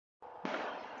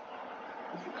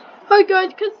Hi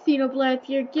guys, Casino Blast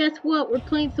here. Guess what? We're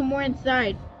playing some more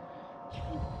inside.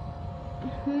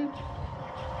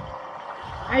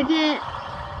 I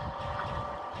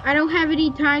don't have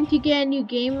any time to get a new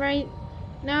game right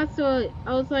now, so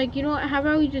I was like, you know what? How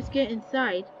about we just get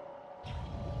inside?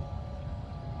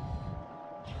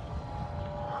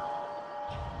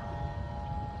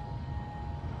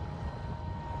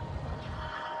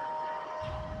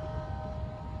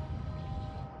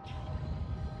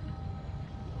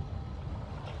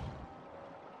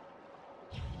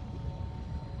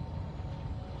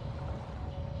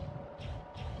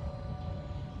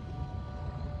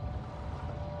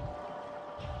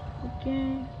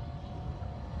 Okay.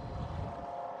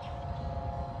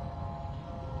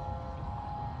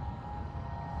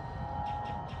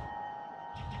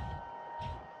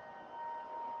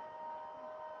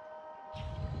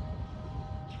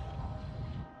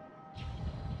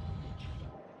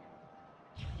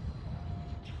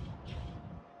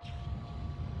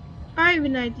 I have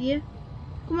an idea.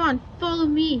 Come on, follow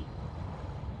me.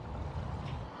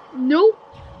 Nope.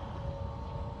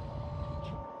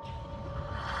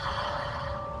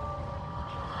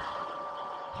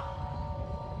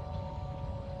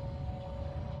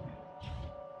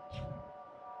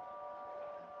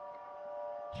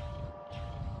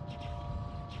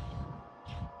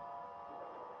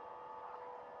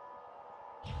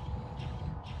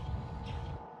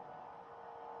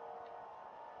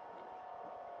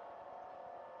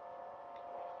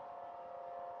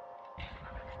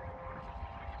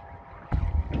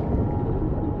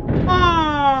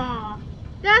 Ah,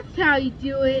 that's how you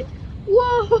do it.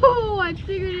 Whoa, I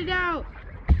figured it out.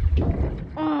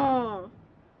 Oh,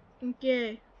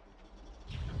 okay.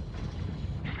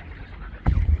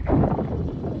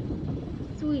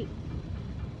 Sweet.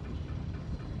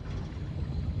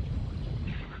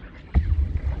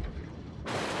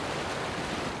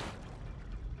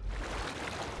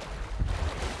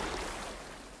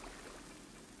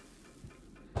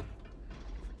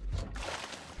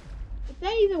 Is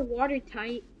that even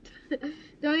watertight?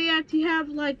 Don't you have to have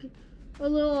like a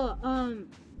little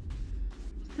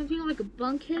something like a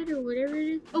bunkhead or whatever it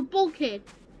is? Oh, bulkhead.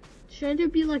 Shouldn't there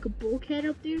be like a bulkhead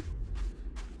up there?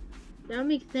 That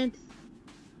makes sense.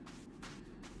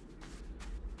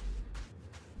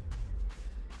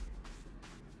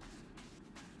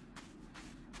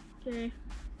 Okay.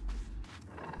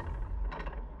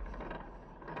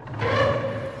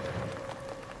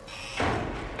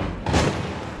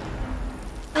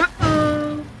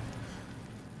 Uh-oh.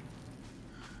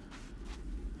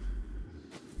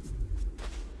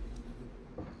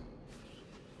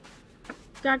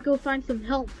 Gotta go find some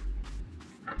help.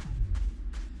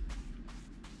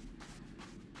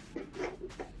 Is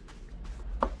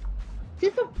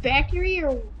this a factory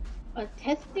or a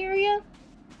test area?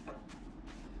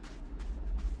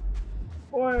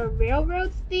 Or a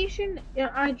railroad station?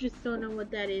 Yeah, I just don't know what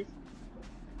that is.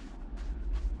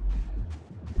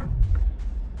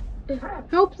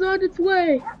 Help's on its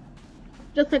way!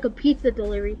 Just like a pizza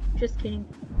delivery. Just kidding.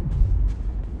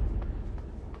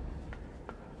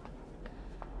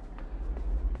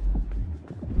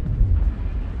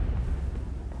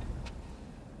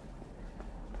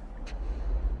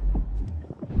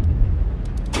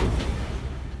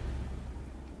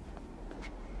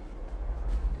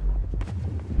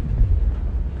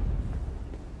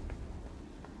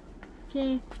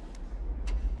 Okay.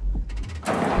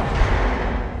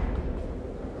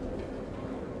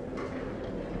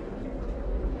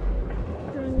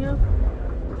 Going up.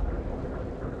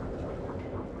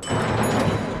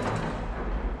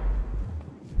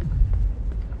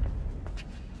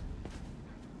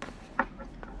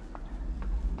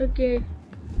 Okay.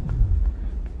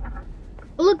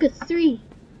 Oh, look, it's 3.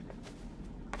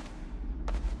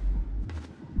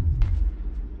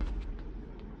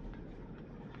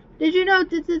 Did you know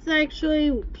this is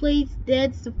actually Plays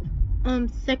Dead's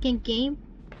second game?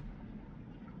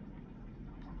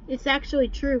 It's actually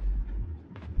true.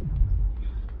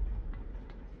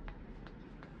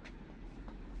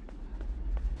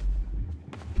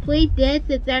 Play Dead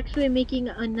is actually making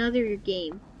another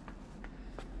game.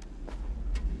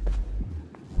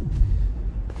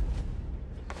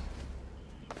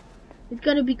 It's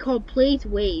gonna be called Plays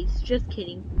Ways. Just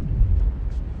kidding.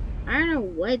 I don't know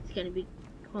what it's gonna be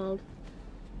called.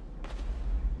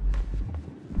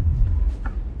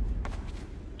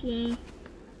 Okay.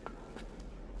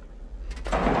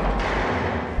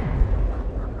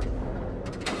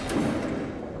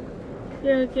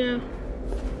 There we go.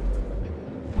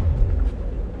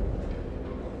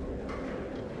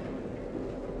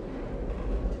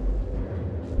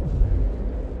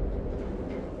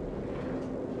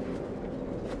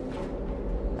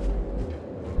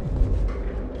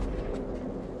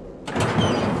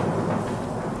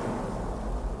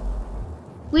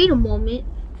 wait a moment.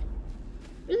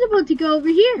 We're about to go over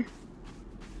here.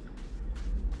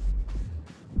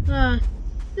 Ah,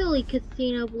 silly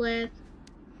Casino Blast.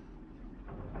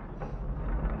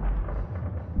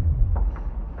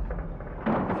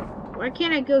 Why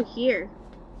can't I go here?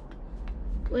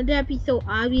 Wouldn't that be so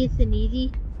obvious and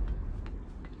easy?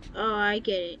 Oh, I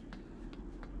get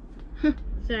it.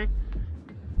 Sorry.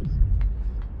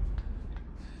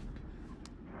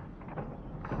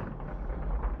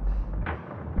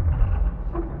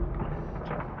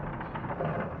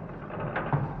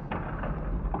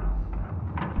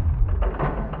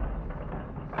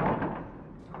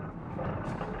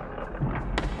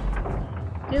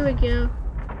 There we go.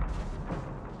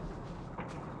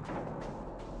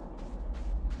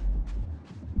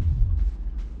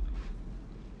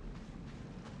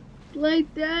 Blaze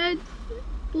dead.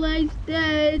 Blaze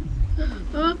dead.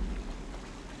 Oh.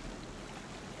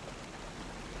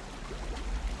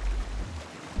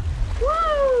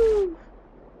 Woo!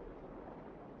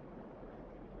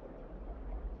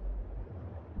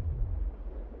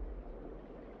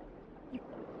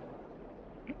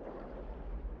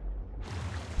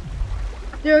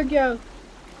 There we go.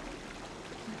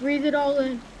 Breathe it all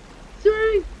in.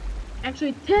 3,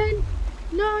 actually 10,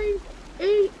 9,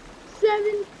 8,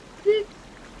 7, 6,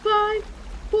 5,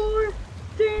 4,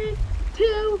 3,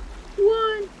 2,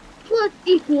 1, plus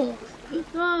equals.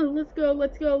 Oh, let's go,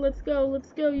 let's go, let's go,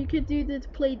 let's go. You can do this,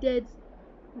 play deads.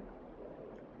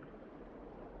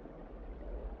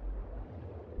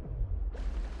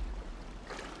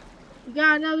 You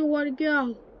got another one to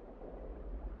go.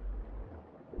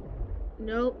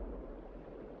 Nope.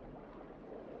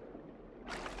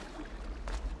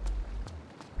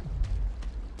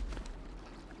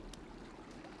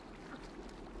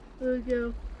 There we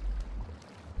go.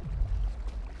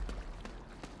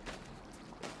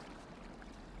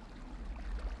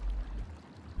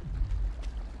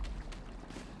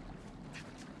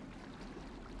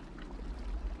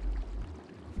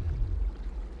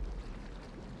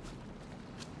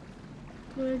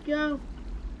 There we go.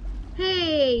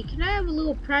 Hey, can I have a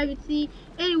little privacy?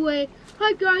 Anyway,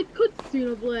 hi guys,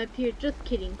 Casino Blast here. Just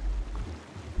kidding.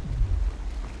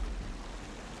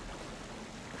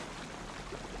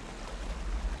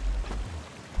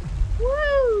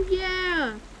 Woo,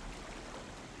 yeah.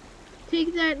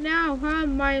 Take that now, huh,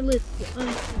 mindless.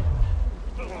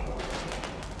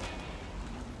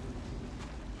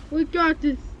 We got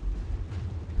this.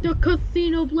 The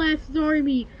Casino Blast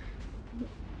army.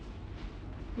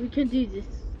 We can do this.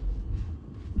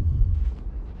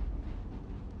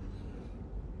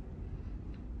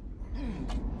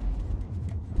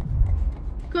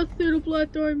 Casino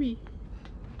Blast army.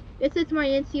 This is my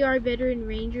NCR Veteran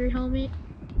Ranger helmet.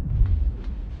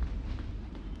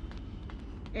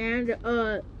 And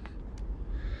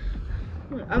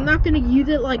I'm not gonna use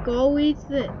it like always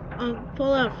that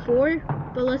Fallout 4,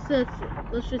 but let's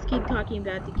just keep talking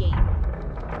about the game.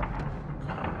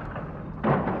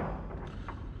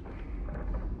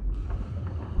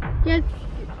 Yes.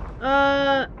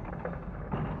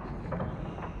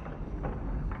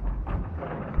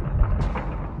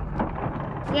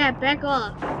 Yeah, back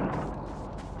off.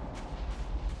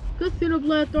 Casino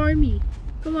Blast army.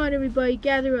 Come on, everybody,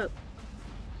 gather up.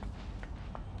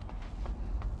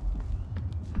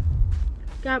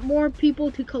 Got more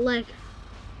people to collect.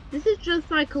 This is just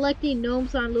like collecting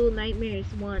gnomes on Little Nightmares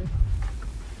 1.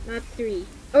 Not 3.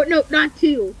 Oh, no, not 2.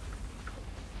 You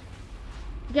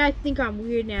guys think I'm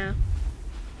weird now.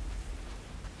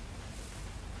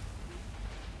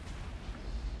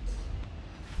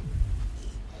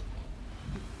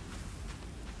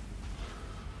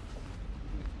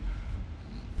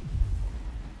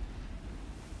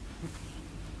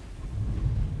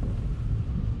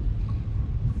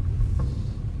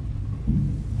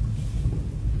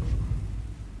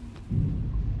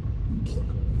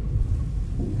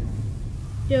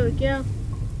 There we go.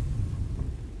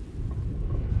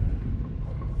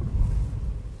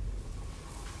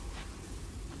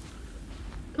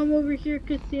 Come over here,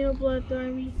 Casino Blast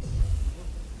army.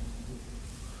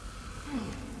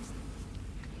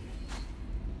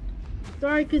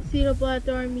 Sorry, Casino Blast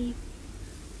army.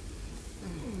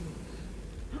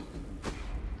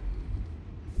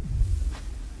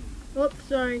 Oh,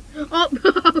 sorry. Oh,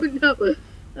 oh no.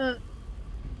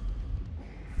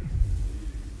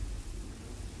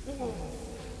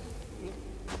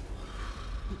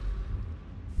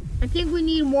 I think we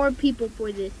need more people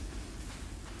for this.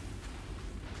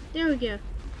 There we go.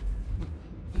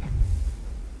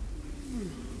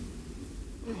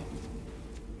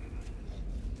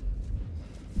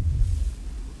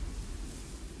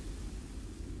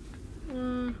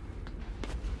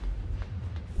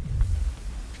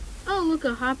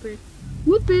 like a hopper.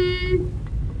 Whoopee!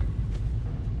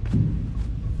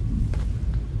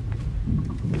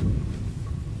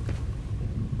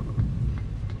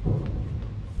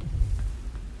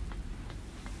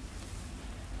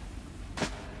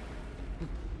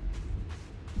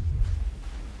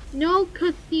 No,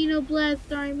 Casino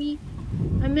Blast Army.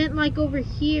 I meant like over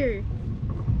here.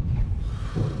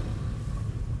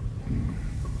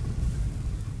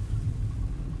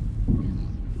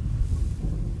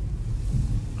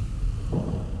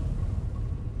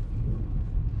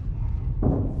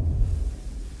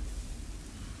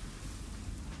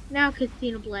 Now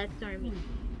Casino Blast Army.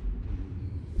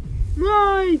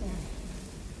 Right!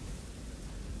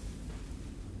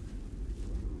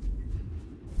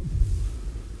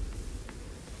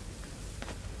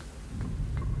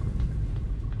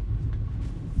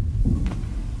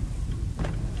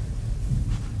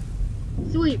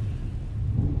 Sweep.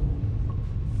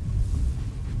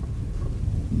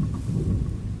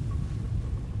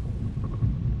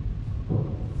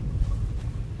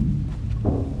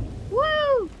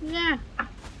 Woo! Yeah.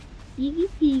 Easy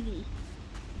peasy.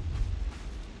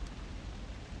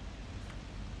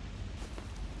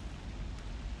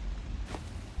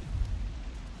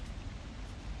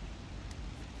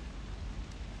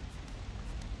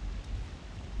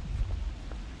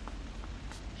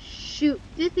 Shoot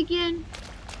this again.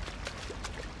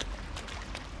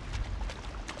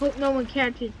 Hope no one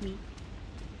catches me.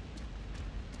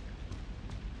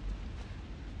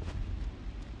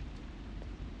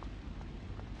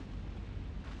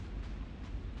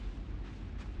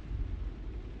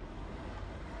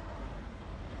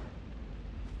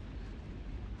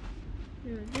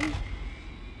 There we go.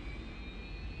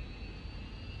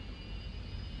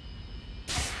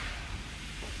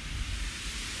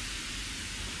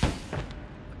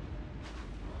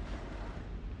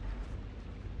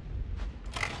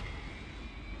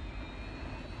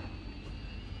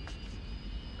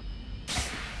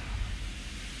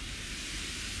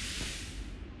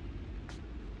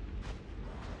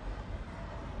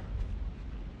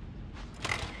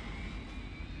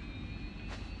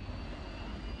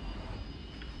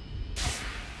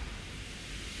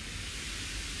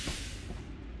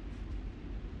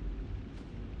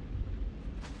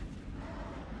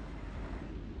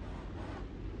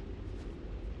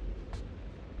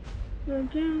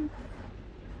 Okay.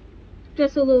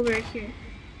 Just a little right here.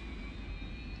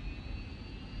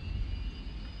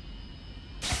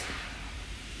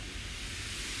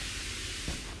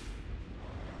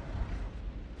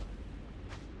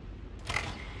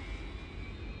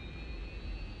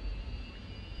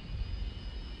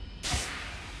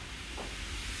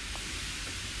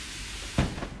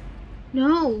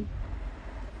 No.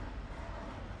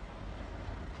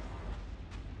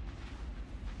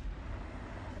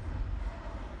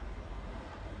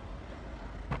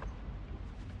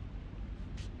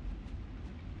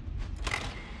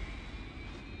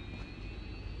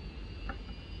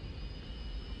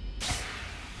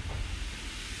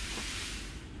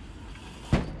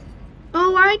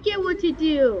 Oh, I get what to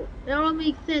do. That all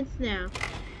makes sense now.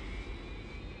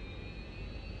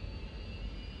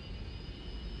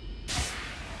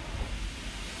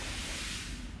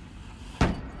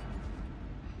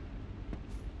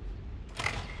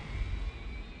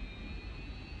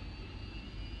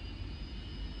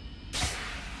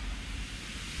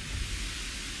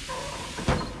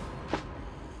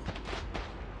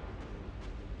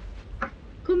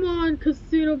 Come on,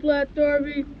 Casino Blast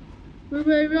Army. We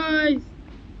may rise.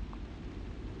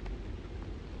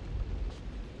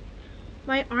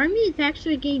 My army is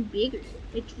actually getting bigger.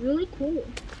 It's really cool.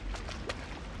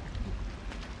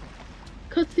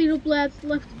 Casino Blast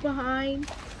left behind.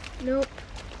 Nope.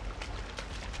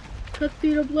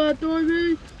 Casino Blast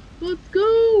Army. Let's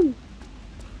go.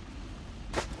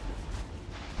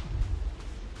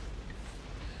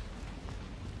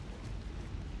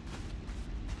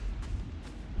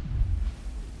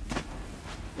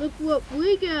 Look what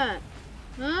we got.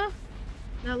 Huh?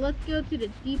 Now let's go to the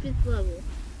deepest level.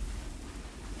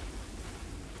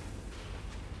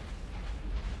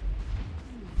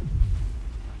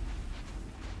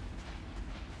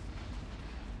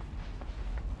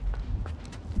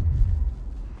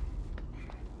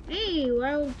 Hey,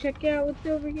 why don't we check out what's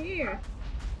over here?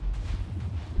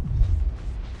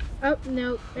 Oh,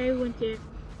 no, I went there.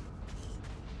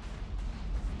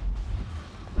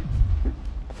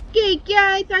 Okay,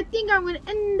 guys, I think I'm going to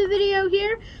end the video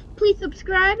here. Please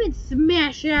subscribe and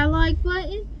smash that like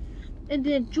button. And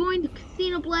then join the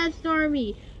Casino Blast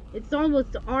Army. It's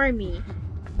almost the army.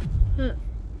 Huh.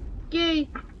 Okay.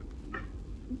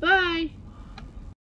 Bye.